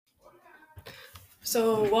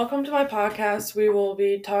Welcome to my podcast. We will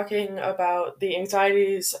be talking about the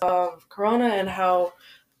anxieties of Corona and how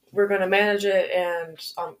we're going to manage it and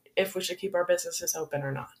if we should keep our businesses open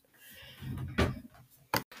or not.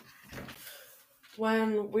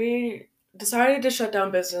 When we decided to shut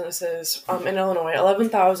down businesses in Illinois,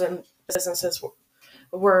 11,000 businesses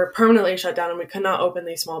were permanently shut down and we could not open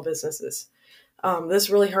these small businesses.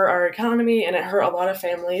 This really hurt our economy and it hurt a lot of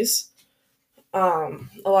families. A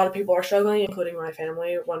lot of people are struggling, including my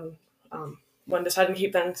family, when deciding to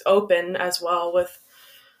keep things open as well, with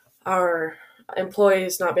our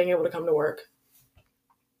employees not being able to come to work.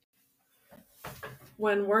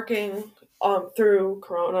 When working through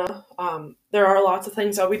Corona, there are lots of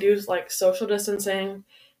things that we do, like social distancing,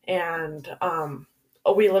 and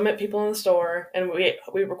we limit people in the store, and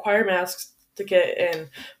we require masks to get in,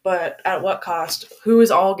 but at what cost? Who is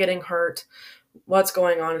all getting hurt? What's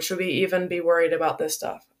going on? Should we even be worried about this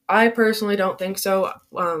stuff? I personally don't think so.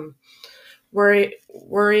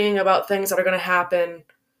 Worrying about things that are going to happen,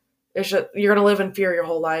 you're going to live in fear your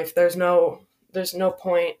whole life. There's no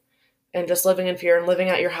point in just living in fear and living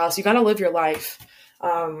at your house. You got to live your life.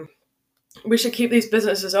 We should keep these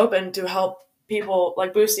businesses open to help people,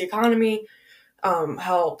 like boost the economy,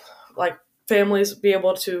 help like families be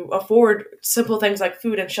able to afford simple things like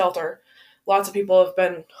food and shelter. Lots of people have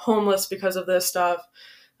been homeless because of this stuff,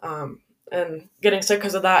 and getting sick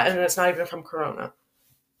because of that, and it's not even from Corona.